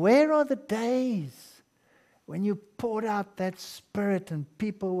 Lord, where are the days when you poured out that Spirit and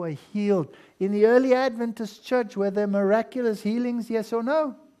people were healed? In the early Adventist church, were there miraculous healings, yes or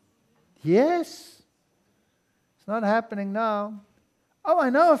no? Yes. It's not happening now. Oh,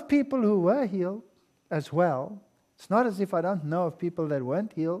 I know of people who were healed as well. It's not as if I don't know of people that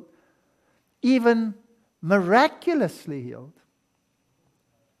weren't healed. Even miraculously healed.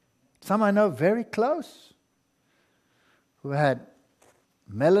 Some I know very close, who had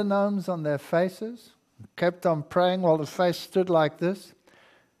melanomes on their faces, kept on praying while the face stood like this,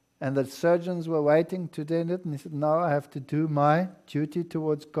 and the surgeons were waiting to do it, and he said, no, I have to do my duty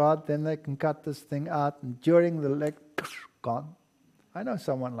towards God, then they can cut this thing out, and during the leg, gone. I know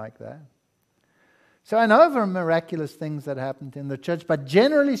someone like that. So I know of miraculous things that happened in the church, but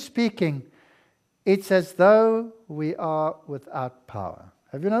generally speaking, it's as though we are without power.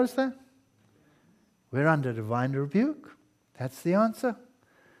 Have you noticed that? We're under divine rebuke. That's the answer.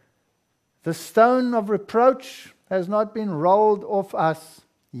 The stone of reproach has not been rolled off us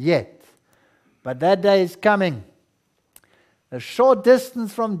yet. But that day is coming. A short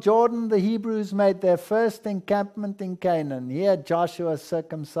distance from Jordan, the Hebrews made their first encampment in Canaan. Here Joshua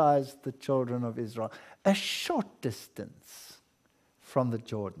circumcised the children of Israel. A short distance from the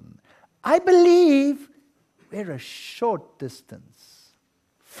Jordan. I believe we're a short distance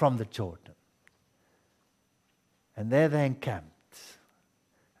from the Jordan. And there they encamped.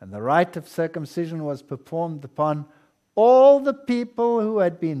 And the rite of circumcision was performed upon all the people who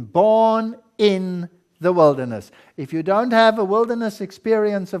had been born in the wilderness. If you don't have a wilderness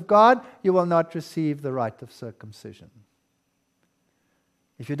experience of God, you will not receive the rite of circumcision.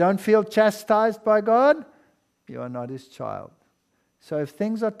 If you don't feel chastised by God, you are not His child. So if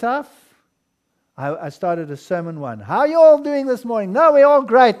things are tough, I started a sermon one. How are you all doing this morning? No, we're all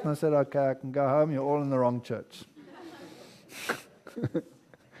great. And I said, okay, I can go home. You're all in the wrong church.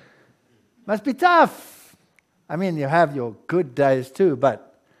 Must be tough. I mean, you have your good days too,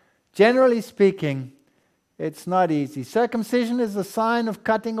 but generally speaking, it's not easy. Circumcision is a sign of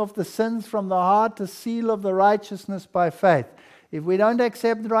cutting off the sins from the heart, a seal of the righteousness by faith. If we don't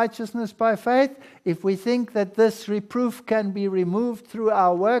accept righteousness by faith, if we think that this reproof can be removed through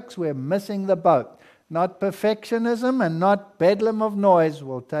our works, we're missing the boat. Not perfectionism and not bedlam of noise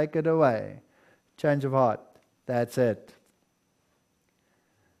will take it away. Change of heart. That's it.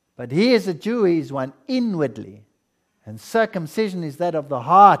 But he is a Jew, he is one inwardly. And circumcision is that of the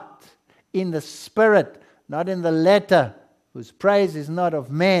heart, in the spirit, not in the letter, whose praise is not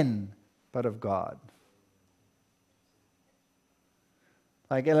of men, but of God.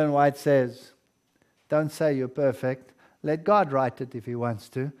 Like Ellen White says, don't say you're perfect. Let God write it if He wants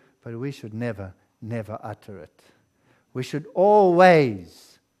to, but we should never, never utter it. We should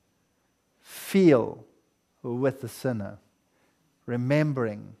always feel with the sinner,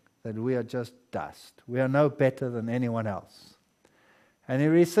 remembering that we are just dust. We are no better than anyone else. And he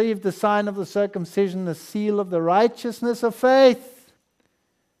received the sign of the circumcision, the seal of the righteousness of faith,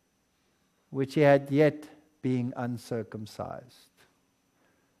 which he had yet being uncircumcised.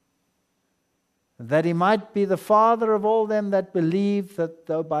 That he might be the father of all them that believe, that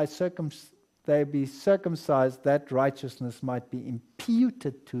though by they be circumcised, that righteousness might be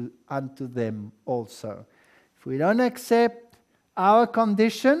imputed unto them also. If we don't accept our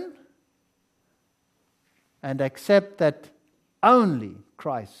condition and accept that only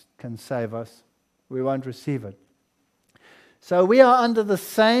Christ can save us, we won't receive it. So we are under the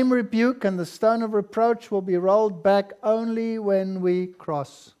same rebuke, and the stone of reproach will be rolled back only when we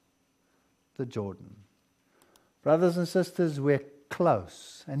cross the Jordan. Brothers and sisters, we're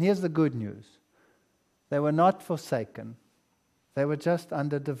close. And here's the good news. They were not forsaken. They were just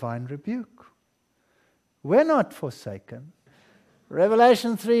under divine rebuke. We're not forsaken.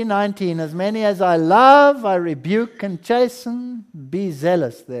 Revelation 3:19, as many as I love, I rebuke and chasten. Be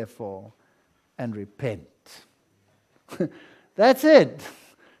zealous, therefore, and repent. That's it.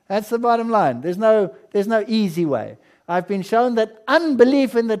 That's the bottom line. There's no easy way. I've been shown that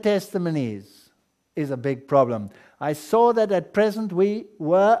unbelief in the testimonies is a big problem. I saw that at present we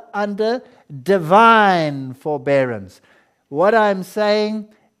were under divine forbearance. What I'm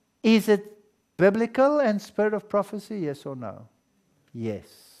saying, is it biblical and spirit of prophecy, yes or no? Yes.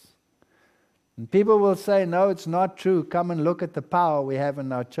 And people will say, no, it's not true. Come and look at the power we have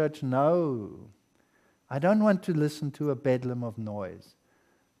in our church. No. I don't want to listen to a bedlam of noise.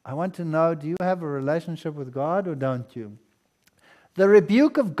 I want to know, do you have a relationship with God or don't you? The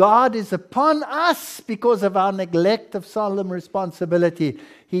rebuke of God is upon us because of our neglect of solemn responsibility.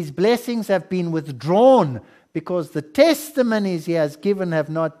 His blessings have been withdrawn because the testimonies He has given have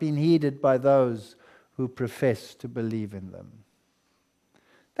not been heeded by those who profess to believe in them.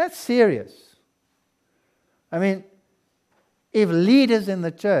 That's serious. I mean, if leaders in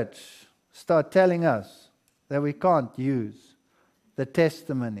the church start telling us that we can't use the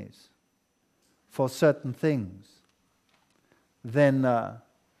testimonies for certain things, then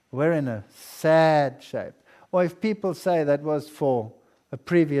we're in a sad shape. Or if people say that was for a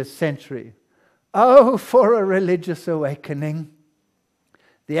previous century, oh, for a religious awakening.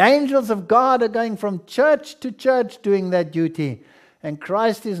 The angels of God are going from church to church doing their duty, and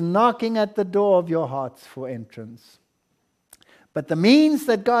Christ is knocking at the door of your hearts for entrance. But the means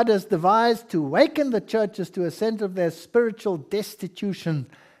that God has devised to awaken the churches to a sense of their spiritual destitution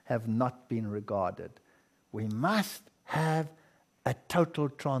have not been regarded. We must have a total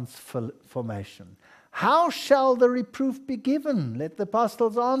transformation. How shall the reproof be given? Let the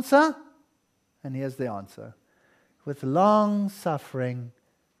apostles answer. And here's the answer. With long suffering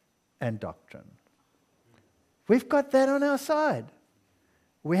and doctrine. We've got that on our side.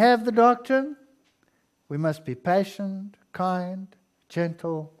 We have the doctrine. We must be patient, kind,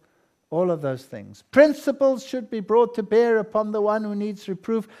 gentle, all of those things. Principles should be brought to bear upon the one who needs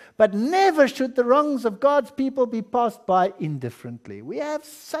reproof, but never should the wrongs of God's people be passed by indifferently. We have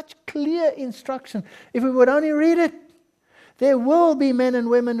such clear instruction. If we would only read it, there will be men and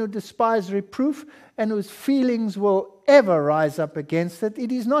women who despise reproof and whose feelings will ever rise up against it.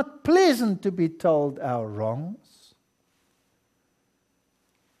 It is not pleasant to be told our wrongs.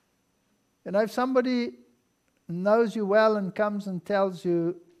 You know, if somebody knows you well and comes and tells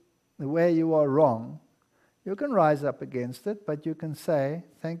you where you are wrong, you can rise up against it, but you can say,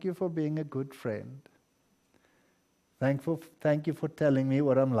 thank you for being a good friend. Thank you for telling me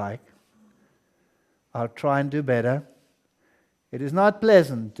what I'm like. I'll try and do better. It is not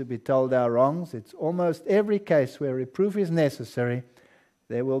pleasant to be told our wrongs. It's almost every case where reproof is necessary.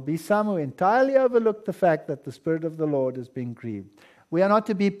 There will be some who entirely overlook the fact that the Spirit of the Lord has been grieved. We are not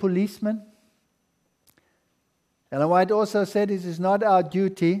to be policemen. Ellen White also said it is not our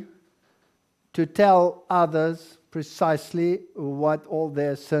duty to tell others precisely what all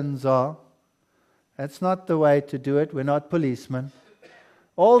their sins are. That's not the way to do it. We're not policemen.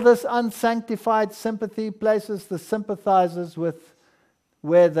 All this unsanctified sympathy places the sympathizers with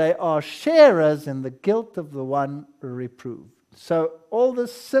where they are sharers in the guilt of the one reproved. So all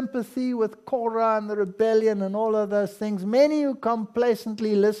this sympathy with Korah and the rebellion and all of those things, many who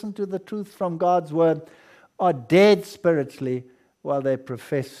complacently listen to the truth from God's word are dead spiritually while they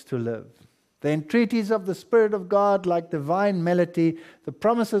profess to live. The entreaties of the Spirit of God, like divine melody, the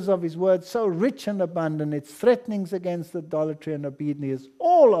promises of His word, so rich and abundant, its threatenings against idolatry and obedience,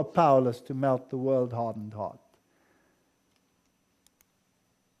 all are powerless to melt the world-hardened heart.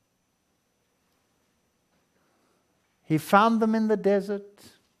 He found them in the desert,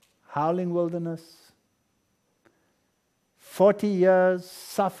 howling wilderness. 40 years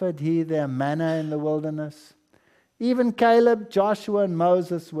suffered He their manna in the wilderness. Even Caleb, Joshua, and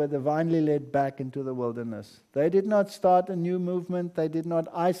Moses were divinely led back into the wilderness. They did not start a new movement. They did not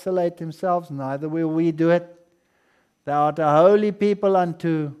isolate themselves. Neither will we do it. Thou art a holy people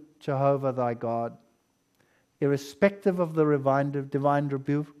unto Jehovah thy God. Irrespective of the divine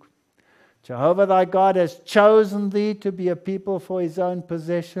rebuke, Jehovah thy God has chosen thee to be a people for His own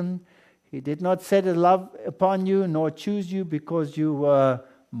possession. He did not set His love upon you, nor choose you because you were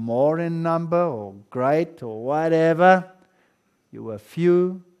more in number or great or whatever. You were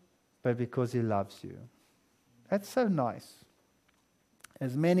few, but because He loves you. That's so nice.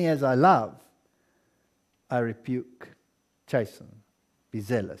 As many as I love, I rebuke, chasten, be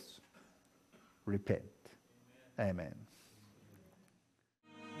zealous, repent. Amen.